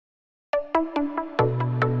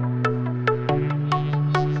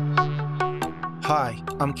Hi,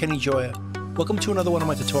 I'm Kenny Joya. Welcome to another one of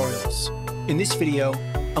my tutorials. In this video,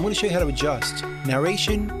 I'm going to show you how to adjust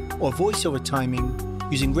narration or voiceover timing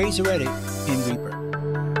using Razor Edit in Reaper.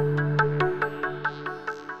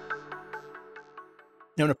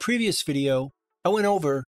 Now in a previous video, I went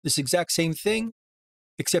over this exact same thing,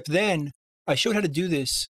 except then I showed how to do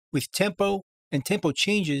this with tempo and tempo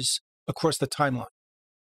changes across the timeline.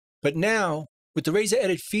 But now, with the Razor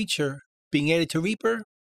Edit feature being added to Reaper,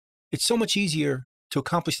 it's so much easier to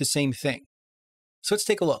accomplish the same thing. So let's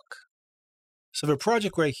take a look. So I have a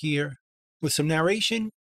project right here with some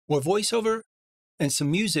narration or voiceover and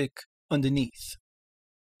some music underneath.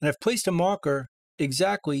 And I've placed a marker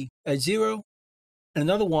exactly at 0 and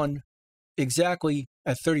another one exactly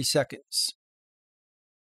at 30 seconds.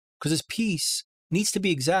 Because this piece needs to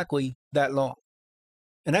be exactly that long.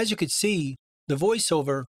 And as you can see, the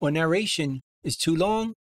voiceover or narration is too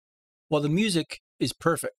long, while the music is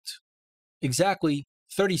perfect. Exactly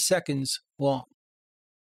 30 seconds long.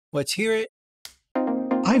 Let's hear it.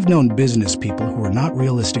 I've known business people who are not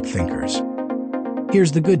realistic thinkers.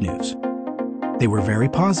 Here's the good news. They were very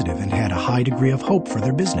positive and had a high degree of hope for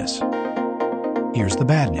their business. Here's the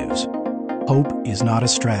bad news. Hope is not a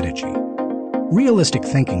strategy. Realistic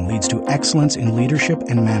thinking leads to excellence in leadership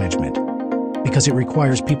and management because it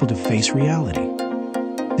requires people to face reality.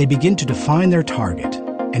 They begin to define their target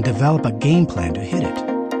and develop a game plan to hit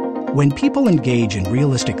it. When people engage in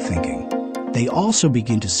realistic thinking, they also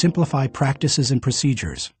begin to simplify practices and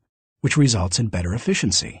procedures, which results in better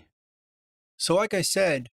efficiency. So like I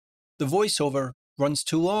said, the voiceover runs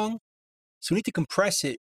too long, so we need to compress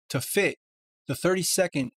it to fit the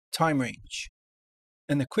 30-second time range.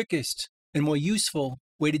 And the quickest and more useful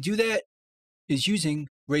way to do that is using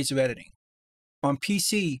Razor Editing. On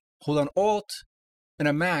PC, hold on Alt, and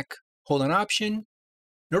on Mac, hold on Option.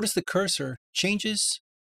 Notice the cursor changes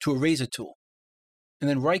to a razor tool, and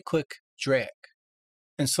then right-click, drag,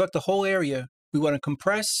 and select the whole area we want to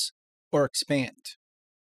compress or expand.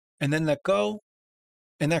 And then let go,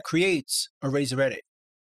 and that creates a Razor Edit.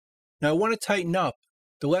 Now I want to tighten up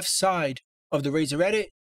the left side of the Razor Edit,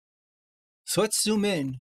 so let's zoom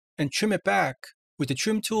in and trim it back with the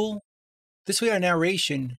trim tool. This way our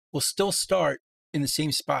narration will still start in the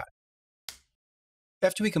same spot.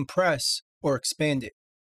 After we compress or expand it.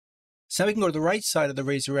 So now we can go to the right side of the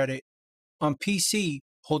Razor Edit. On PC,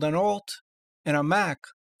 hold on Alt, and on Mac,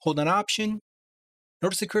 hold on Option.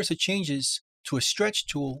 Notice the cursor changes to a stretch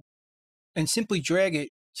tool, and simply drag it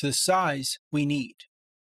to the size we need.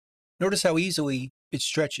 Notice how easily it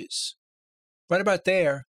stretches. Right about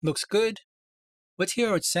there, looks good. Let's hear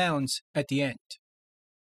how it sounds at the end.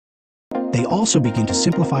 They also begin to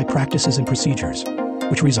simplify practices and procedures,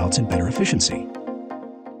 which results in better efficiency.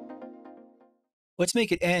 Let's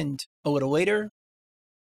make it end a little later.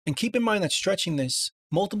 And keep in mind that stretching this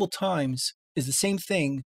multiple times is the same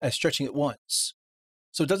thing as stretching it once.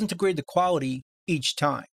 So it doesn't degrade the quality each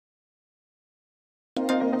time.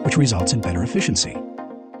 Which results in better efficiency.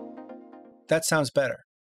 That sounds better.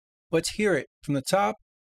 Let's hear it from the top.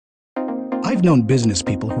 I've known business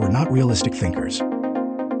people who are not realistic thinkers.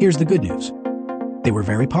 Here's the good news. They were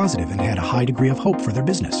very positive and had a high degree of hope for their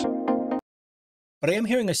business. But I am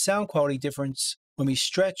hearing a sound quality difference when we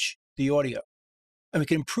stretch the audio. And we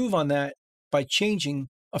can improve on that by changing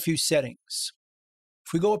a few settings.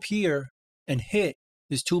 If we go up here and hit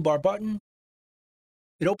this toolbar button,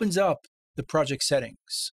 it opens up the project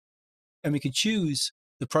settings. And we can choose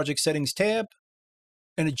the project settings tab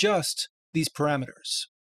and adjust these parameters.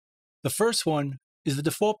 The first one is the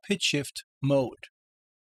default pitch shift mode,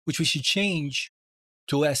 which we should change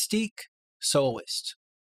to Elastique Soloist.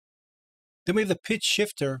 Then we have the pitch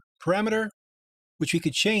shifter parameter, which we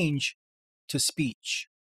could change to speech.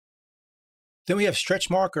 Then we have stretch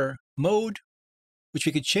marker mode, which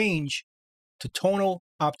we could change to tonal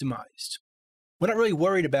optimized. We're not really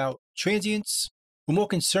worried about transients. We're more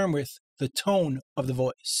concerned with the tone of the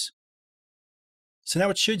voice. So now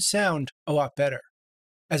it should sound a lot better,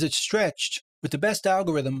 as it's stretched with the best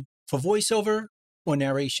algorithm for voiceover or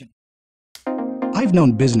narration. I've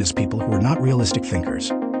known business people who are not realistic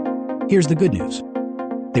thinkers. Here's the good news.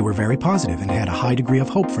 They were very positive and had a high degree of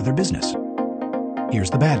hope for their business. Here's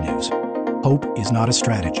the bad news. Hope is not a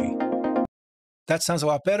strategy. That sounds a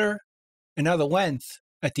lot better. And now the length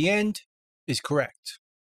at the end is correct.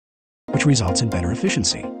 Which results in better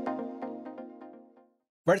efficiency.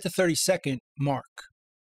 Right at the 30-second mark.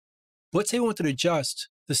 Let's say we want to adjust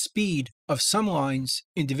the speed of some lines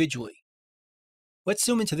individually. Let's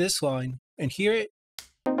zoom into this line and hear it.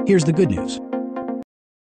 Here's the good news.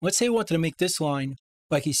 Let's say we wanted to make this line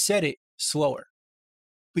like he said it slower.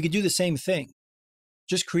 We could do the same thing.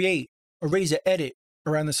 Just create a razor edit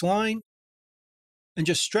around this line and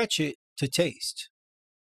just stretch it to taste.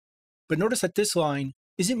 But notice that this line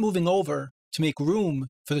isn't moving over to make room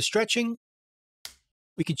for the stretching.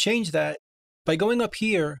 We could change that by going up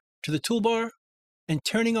here to the toolbar and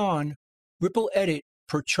turning on Ripple Edit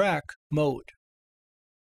per track mode.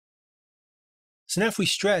 So now if we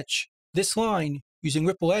stretch this line using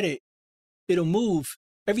Ripple Edit, it'll move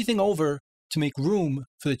everything over to make room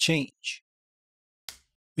for the change.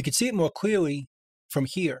 We could see it more clearly from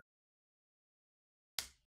here.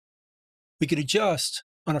 We could adjust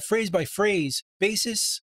on a phrase-by-phrase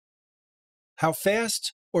basis how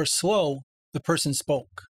fast or slow the person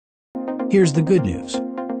spoke. Here's the good news.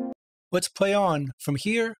 Let's play on from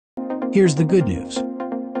here. Here's the good news.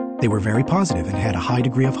 They were very positive and had a high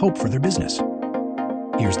degree of hope for their business.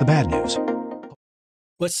 Here's the bad news.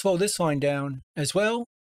 Let's slow this line down as well.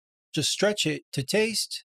 Just stretch it to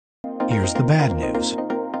taste. Here's the bad news.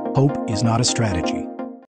 Hope is not a strategy.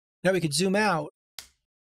 Now we could zoom out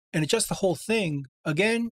and adjust the whole thing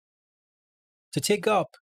again to take up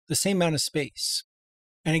the same amount of space.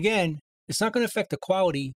 And again, it's not going to affect the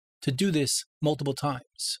quality to do this multiple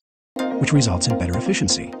times, which results in better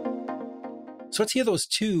efficiency. So let's hear those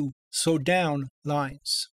two slowed down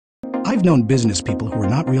lines. I've known business people who are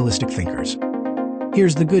not realistic thinkers.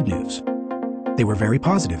 Here's the good news. They were very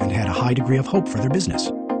positive and had a high degree of hope for their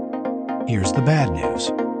business. Here's the bad news.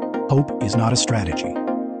 Hope is not a strategy.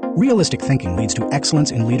 Realistic thinking leads to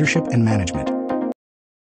excellence in leadership and management.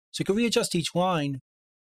 So you can readjust each line,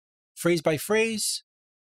 phrase by phrase,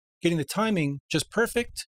 getting the timing just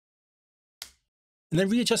perfect, and then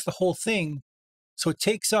readjust the whole thing so it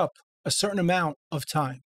takes up a certain amount of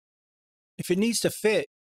time. If it needs to fit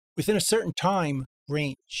within a certain time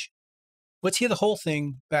range. Let's hear the whole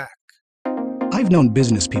thing back. I've known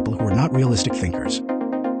business people who are not realistic thinkers.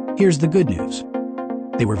 Here's the good news.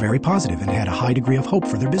 They were very positive and had a high degree of hope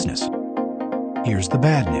for their business. Here's the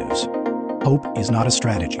bad news. Hope is not a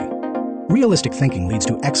strategy. Realistic thinking leads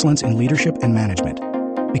to excellence in leadership and management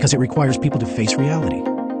because it requires people to face reality.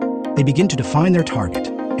 They begin to define their target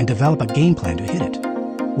and develop a game plan to hit it.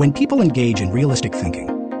 When people engage in realistic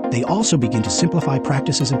thinking, they also begin to simplify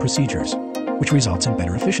practices and procedures, which results in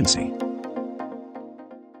better efficiency.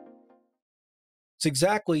 It's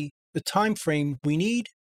exactly the time frame we need,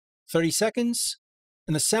 30 seconds,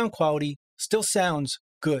 and the sound quality still sounds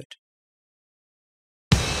good.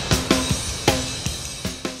 So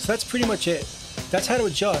that's pretty much it. That's how to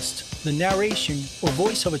adjust the narration or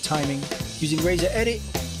voiceover timing using Razor Edit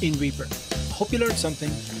in Reaper. I hope you learned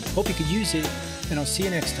something, hope you could use it, and I'll see you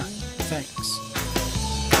next time. Thanks.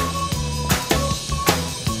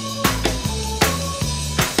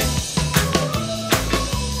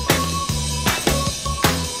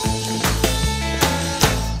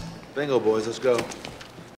 Bingo, boys, let's go.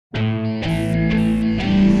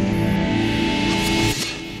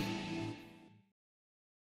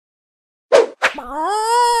 Bye.